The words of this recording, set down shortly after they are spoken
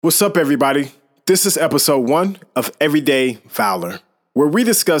What's up, everybody? This is episode 1 of Everyday Valor, where we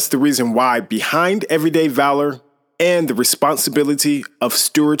discuss the reason why behind everyday valor and the responsibility of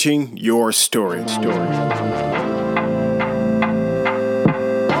stewarding your story.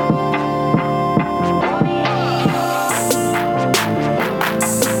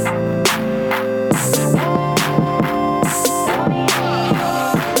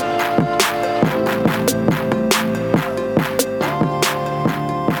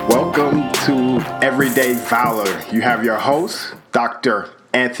 Welcome to Everyday Valor. You have your host, Dr.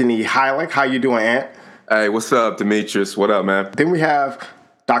 Anthony Heilich. How you doing, Ant? Hey, what's up, Demetrius? What up, man? Then we have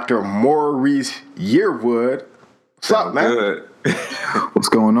Dr. Maurice Yearwood. What's up, man? Good. What's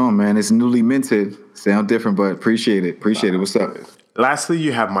going on, man? It's newly minted. Sound different, but appreciate it. What's up? Lastly,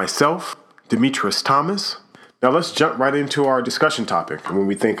 you have myself, Demetrius Thomas. Now let's jump right into our discussion topic. When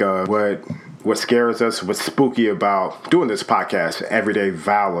we think of what scares us, what's spooky about doing this podcast, Everyday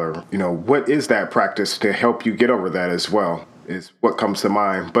Valor, what is that practice to help you get over that as well? Is what comes to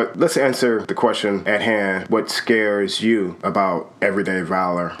mind. But let's answer the question at hand. What scares you about Everyday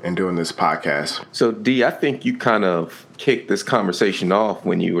Valor and doing this podcast? So, D, I think you kind of kicked this conversation off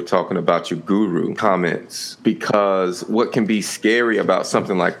when you were talking about your guru comments, because what can be scary about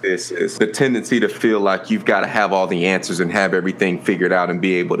something like this is the tendency to feel like you've got to have all the answers and have everything figured out and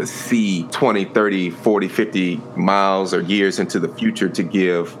be able to see 20, 30, 40, 50 miles or years into the future to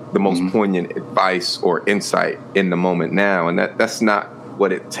give the most poignant advice or insight in the moment now. And that's not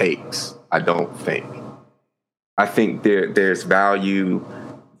what it takes, I don't think. I think there's value,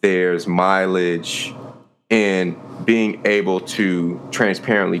 there's mileage in being able to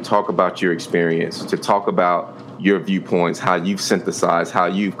transparently talk about your experience, to talk about your viewpoints, how you've synthesized, how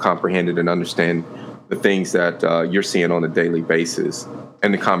you've comprehended and understand the things that you're seeing on a daily basis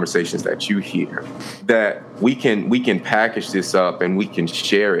and the conversations that you hear, that we can package this up and we can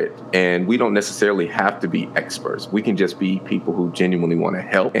share it. And we don't necessarily have to be experts. We can just be people who genuinely want to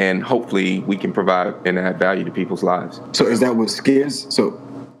help. And hopefully we can provide and add value to people's lives. So is that what scares?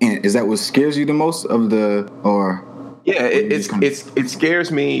 Is that what scares you the most of the, or? Yeah, it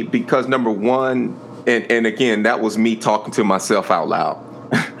scares me because, number one, and again, that was me talking to myself out loud.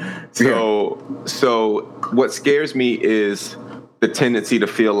 So what scares me is the tendency to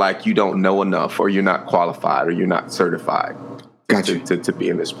feel like you don't know enough, or you're not qualified, or you're not certified to be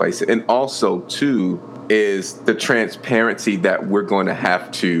in this place. And also, too, is the transparency that we're going to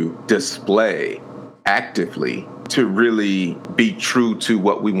have to display actively to really be true to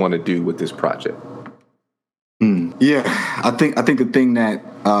what we want to do with this project. Yeah, I think the thing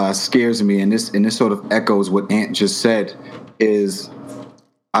that scares me, and this sort of echoes what Ant just said, is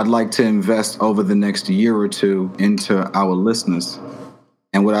I'd like to invest over the next year or two into our listeners.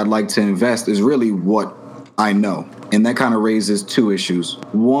 And what I'd like to invest is really what I know. And that kind of raises two issues.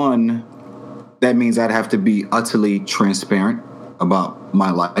 One, that means I'd have to be utterly transparent about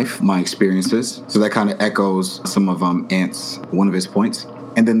my life, my experiences. So that kind of echoes some of one of his points.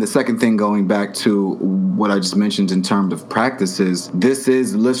 And then the second thing, going back to what I just mentioned in terms of practices, this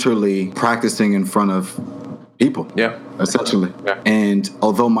is literally practicing in front of people. Yeah. Essentially. Yeah. And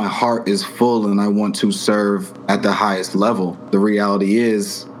although my heart is full and I want to serve at the highest level, the reality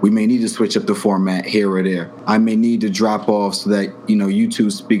is we may need to switch up the format here or there. I may need to drop off so that, you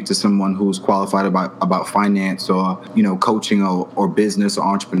two speak to someone who's qualified about finance or, coaching or business or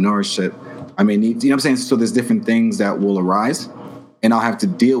entrepreneurship. I may need, what I'm saying? So there's different things that will arise, and I'll have to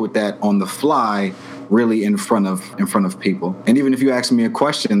deal with that on the fly, really in front of people. And even if you ask me a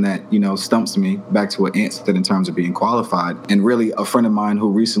question that, stumps me, back to what Ant said in terms of being qualified, and really a friend of mine who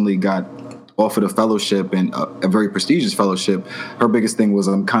recently got offered a fellowship, and a very prestigious fellowship, her biggest thing was,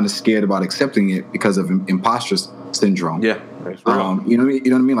 I'm kind of scared about accepting it because of imposter syndrome. Yeah, that's real. You know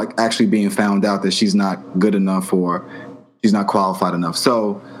what I mean? Like actually being found out that she's not good enough or she's not qualified enough.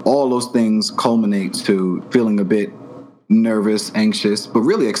 So all those things culminate to feeling a bit nervous, anxious, but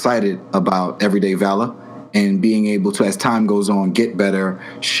really excited about Everyday Valor and being able to, as time goes on, get better,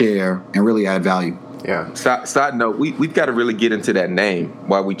 share, and really add value. Yeah. Side note, we've got to really get into that name,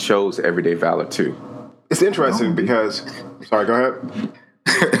 why we chose Everyday Valor too. It's interesting because, sorry, go ahead.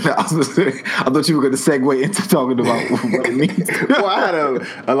 I thought you were going to segue into talking about what it means. Well, I had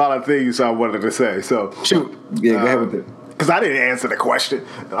a lot of things I wanted to say. So shoot. Yeah, go ahead with it. Because I didn't answer the question.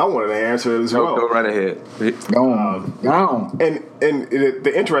 I wanted to answer it as well. Go right ahead. Go on. And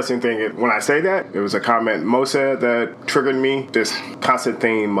the interesting thing is, when I say that, it was a comment Mo said that triggered me, this constant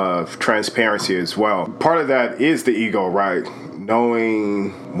theme of transparency as well. Part of that is the ego, right?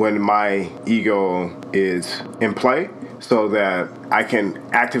 Knowing when my ego is in play so that I can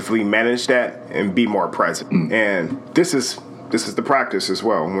actively manage that and be more present. And this is this is the practice as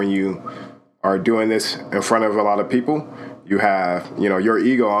well. When you are doing this in front of a lot of people, you have, your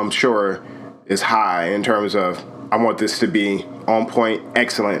ego, I'm sure, is high in terms of, I want this to be on point,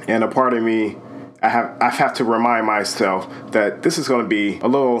 excellent. And a part of me, I have to remind myself that this is going to be a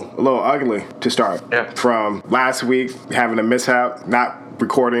little ugly to start. Yeah. From last week, having a mishap, not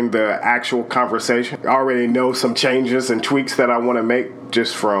recording the actual conversation. I already know some changes and tweaks that I want to make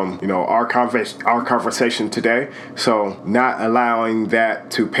just from, our conversation today. So not allowing that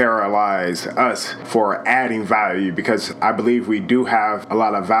to paralyze us for adding value, because I believe we do have a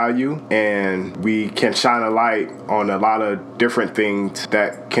lot of value and we can shine a light on a lot of different things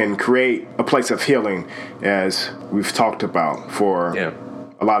that can create a place of healing, as we've talked about, for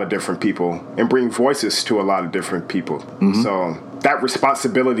a lot of different people, and bring voices to a lot of different people. Mm-hmm. So that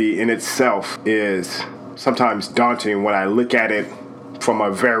responsibility in itself is sometimes daunting when I look at it from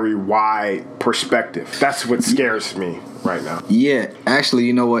a very wide perspective. That's what scares me right now. Yeah, actually,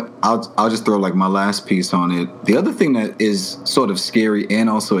 you know what? I'll just throw like my last piece on it. The other thing that is sort of scary and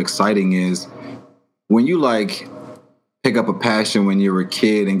also exciting is when you like pick up a passion when you're a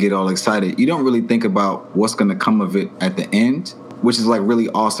kid and get all excited, you don't really think about what's going to come of it at the end, which is like really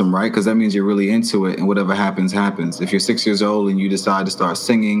awesome, right? Because that means you're really into it, and whatever happens, happens. If you're 6 years old and you decide to start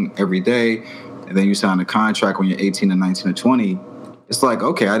singing every day, and then you sign a contract when you're 18 or 19 or 20, it's like,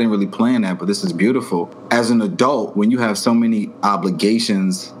 okay, I didn't really plan that, but this is beautiful. As an adult, when you have so many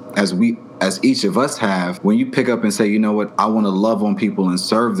obligations as each of us have, when you pick up and say, you know what, I want to love on people and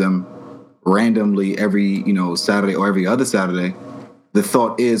serve them randomly every, Saturday or every other Saturday, the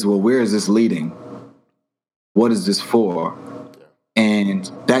thought is, well, where is this leading? What is this for?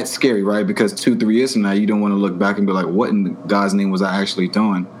 And that's scary, right? Because 2-3 years from now, you don't want to look back and be like, what in God's name was I actually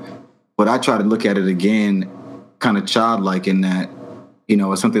doing? But I try to look at it again, kind of childlike, in that,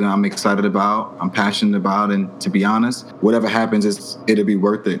 it's something that I'm excited about, I'm passionate about, and to be honest, whatever happens, it'll be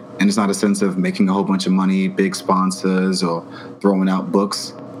worth it. And it's not a sense of making a whole bunch of money, big sponsors, or throwing out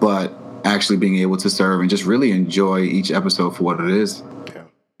books, but actually being able to serve and just really enjoy each episode for what it is. Yeah.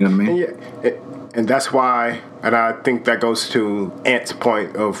 You know what I mean? And that's why, and I think that goes to Ant's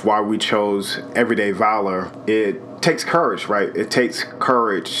point of why we chose Everyday Valor. It takes courage, right? It takes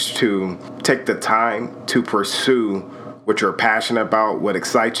courage to take the time to pursue what you're passionate about, what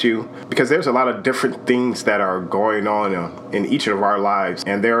excites you, because there's a lot of different things that are going on in each of our lives,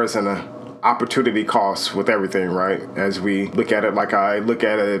 and there is an opportunity cost with everything, right? As we look at it, like I look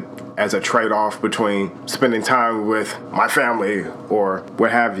at it as a trade-off between spending time with my family or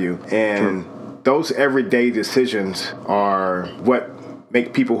what have you, and those everyday decisions are what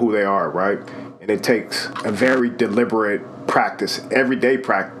make people who they are, right? And it takes a very deliberate practice, everyday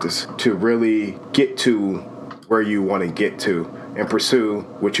practice, to really get to where you want to get to and pursue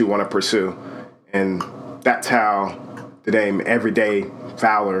what you want to pursue. And that's how the name Everyday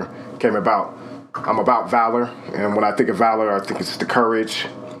Valor came about. I'm about valor, and when I think of valor, I think it's the courage,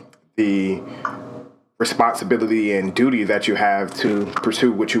 the responsibility and duty that you have to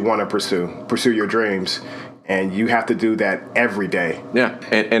pursue what you want to pursue your dreams, and you have to do that every day. Yeah,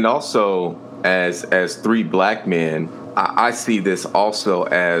 and also as 3 black men, I see this also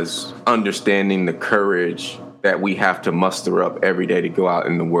as understanding the courage that we have to muster up every day to go out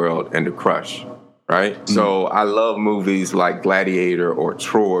in the world and to crush, right? Mm-hmm. So I love movies like Gladiator or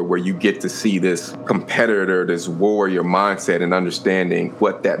Troy, where you get to see this competitor, this warrior mindset, and understanding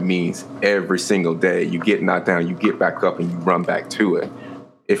what that means every single day. You get knocked down, you get back up, and you run back to it.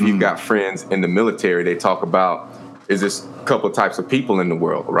 If you've got friends in the military, they talk about, is this a couple types of people in the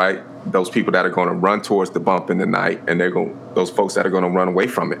world, right? Those people that are going to run towards the bump in the night, and those folks that are going to run away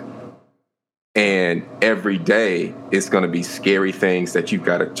from it. And every day it's going to be scary things that you've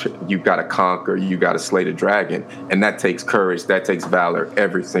got to conquer. You got to slay the dragon, and that takes courage. That takes valor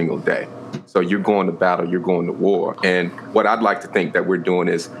every single day. So you're going to battle. You're going to war. And what I'd like to think that we're doing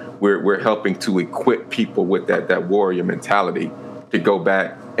is we're helping to equip people with that warrior mentality to go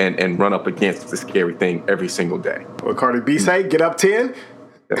back and run up against the scary thing every single day. What Cardi B say? Get up 10.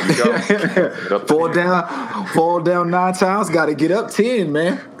 There you go. fall down 9 times. Got to get up 10,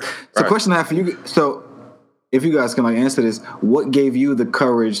 man. So, question I have for you. So, if you guys can answer this, what gave you the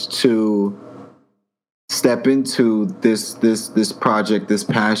courage to step into this project, this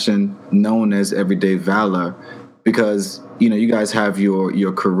passion known as Everyday Valor? Because you guys have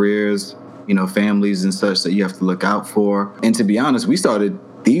your careers, families and such that you have to look out for. And to be honest, we started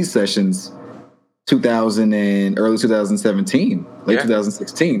these sessions early 2017, late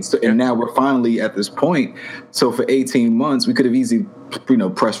 2016. So, and now we're finally at this point. So for 18 months, we could have easily,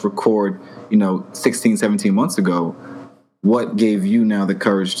 press record, 16, 17 months ago. What gave you now the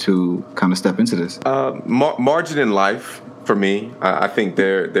courage to kind of step into this? Margin in life for me. I think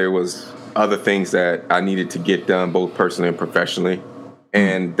there was other things that I needed to get done, both personally and professionally,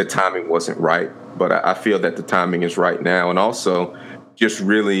 and the timing wasn't right. But I feel that the timing is right now, and also just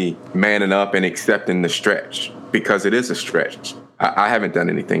really manning up and accepting the stretch, because it is a stretch. I haven't done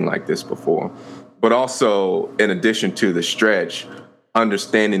anything like this before. But also, in addition to the stretch,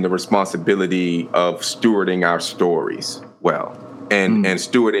 understanding the responsibility of stewarding our stories well. And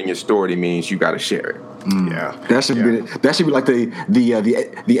stewarding your story means you got to share it. Yeah, that should be like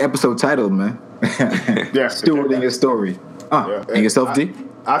the episode title, man. Yeah, Stewarding your story. And yourself, D?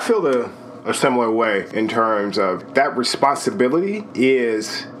 I feel a similar way in terms of that responsibility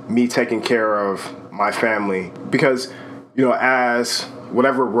is me taking care of my family, because as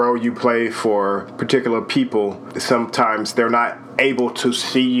whatever role you play for particular people, sometimes they're not able to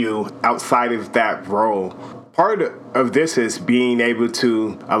see you outside of that role. Part of this is being able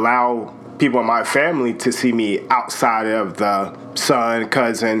to allow people in my family to see me outside of the son,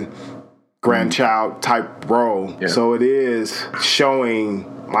 cousin, grandchild type role. Yeah. So it is showing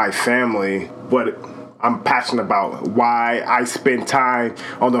my family what I'm passionate about, why I spend time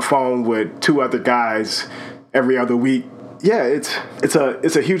on the phone with 2 other guys every other week. Yeah, it's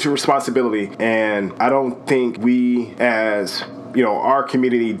a huge responsibility, and I don't think we, as our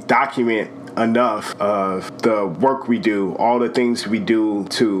community, document enough of the work we do, all the things we do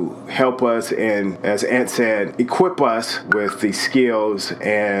to help us and, as Ant said, equip us with the skills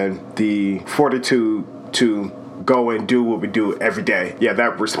and the fortitude to go and do what we do every day. Yeah,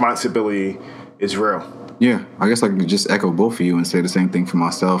 that responsibility is real. Yeah, I guess I can just echo both of you and say the same thing for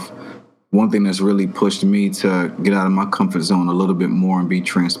myself. One thing that's really pushed me to get out of my comfort zone a little bit more and be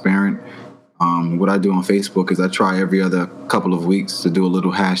transparent. What I do on Facebook is I try every other couple of weeks to do a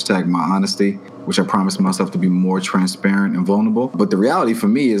little hashtag my honesty, which I promise myself to be more transparent and vulnerable. But the reality for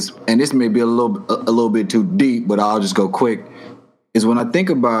me is, and this may be a little bit too deep, but I'll just go quick, is when I think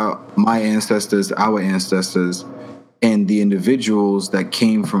about my ancestors, our ancestors, and the individuals that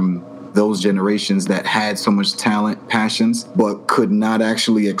came from those generations that had so much talent, passions, but could not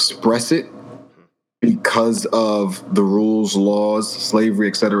actually express it because of the rules, laws, slavery,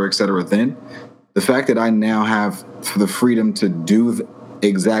 et cetera, then the fact that I now have the freedom to do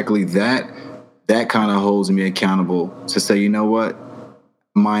exactly that kind of holds me accountable to say, you know what,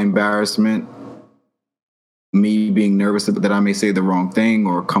 my embarrassment, me being nervous that I may say the wrong thing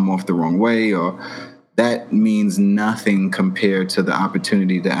or come off the wrong way, or that means nothing compared to the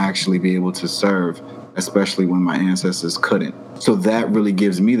opportunity to actually be able to serve, especially when my ancestors couldn't. So that really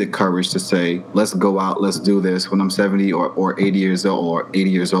gives me the courage to say, let's go out, let's do this. When I'm 70 or 80 years old, or 80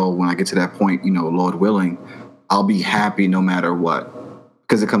 years old, when I get to that point, Lord willing, I'll be happy no matter what,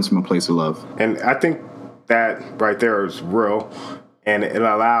 because it comes from a place of love. And I think that right there is real. And it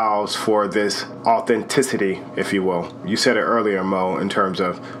allows for this authenticity, if you will. You said it earlier, Mo, in terms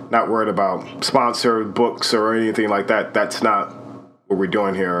of not worried about sponsored books or anything like that. That's not what we're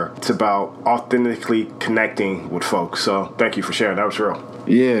doing here. It's about authentically connecting with folks. So thank you for sharing. That was real.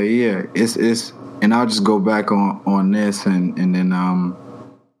 Yeah. It's and I'll just go back on this and then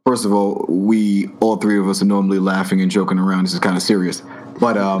first of all, all 3 of us are normally laughing and joking around. This is kind of serious.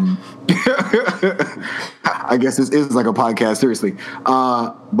 But I guess this is like a podcast, seriously.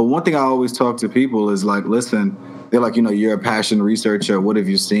 But one thing I always talk to people is like, listen, they're like, you're a passion researcher. What have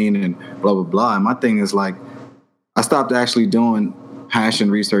you seen? And blah, blah, blah. And my thing is like, I stopped actually doing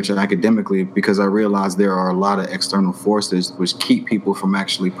passion research academically because I realized there are a lot of external forces which keep people from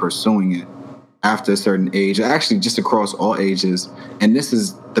actually pursuing it after a certain age, actually just across all ages. And this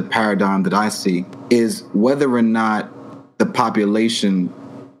is the paradigm that I see, is whether or not the population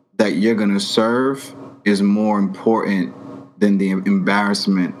that you're going to serve is more important than the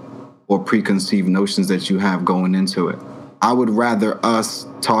embarrassment or preconceived notions that you have going into it. I would rather us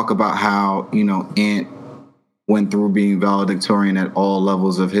talk about how, Ant went through being valedictorian at all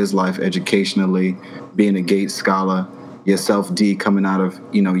levels of his life educationally, being a Gates scholar, yourself, D, coming out of,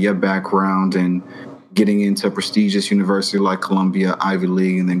 your background and getting into a prestigious university like Columbia, Ivy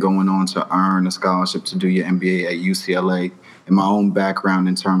League, and then going on to earn a scholarship to do your MBA at UCLA, and my own background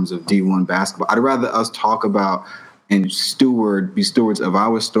in terms of D1 basketball. I'd rather us talk about and be stewards of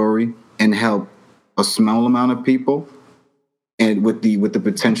our story and help a small amount of people, and with the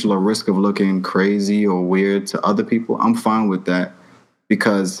potential or risk of looking crazy or weird to other people. I'm fine with that,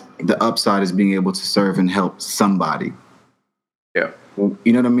 because the upside is being able to serve and help somebody. Yeah.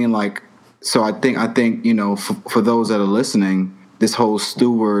 You know what I mean? Like, so I think, for those that are listening, this whole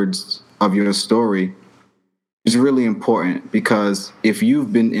stewards of your story is really important, because if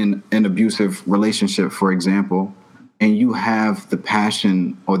you've been in an abusive relationship, for example, and you have the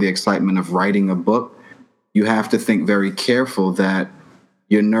passion or the excitement of writing a book, you have to think very careful that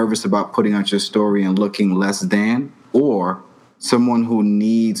you're nervous about putting out your story and looking less than, or someone who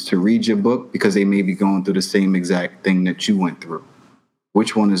needs to read your book because they may be going through the same exact thing that you went through.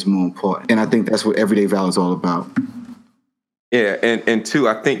 Which one is more important? And I think that's what Everyday Valor is all about. Yeah, and two,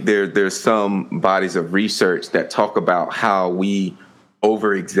 I think there's some bodies of research that talk about how we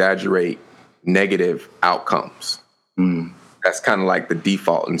over-exaggerate negative outcomes. That's kind of like the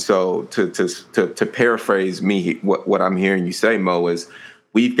default. And so to paraphrase me, what I'm hearing you say, Mo, is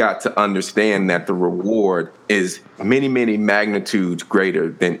we've got to understand that the reward is many, many magnitudes greater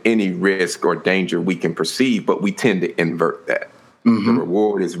than any risk or danger we can perceive, but we tend to invert that. The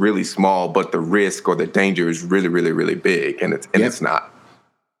reward is really small, but the risk or the danger is really, really, really big, and it's not.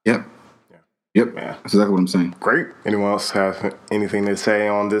 Yep. Yeah. That's exactly what I'm saying. Great. Anyone else have anything to say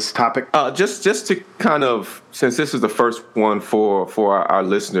on this topic? Just to kind of, since this is the first one for our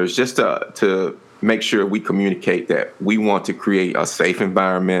listeners, just to make sure we communicate that we want to create a safe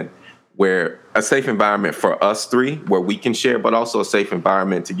environment for us three, where we can share, but also a safe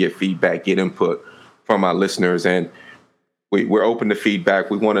environment to get feedback, get input from our listeners. And we're open to feedback.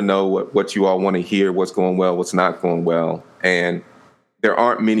 We want to know what you all want to hear, what's going well, what's not going well. And there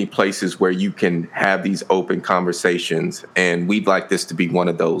aren't many places where you can have these open conversations, and we'd like this to be one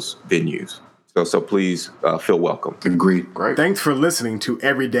of those venues. So please feel welcome. Agreed. Great. Thanks for listening to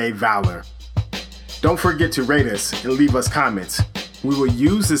Everyday Valor. Don't forget to rate us and leave us comments. We will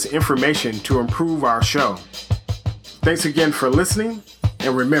use this information to improve our show. Thanks again for listening,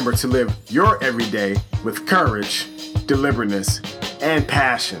 and remember to live your everyday with courage, deliberateness, and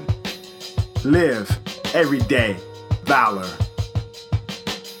passion. Live everyday valor.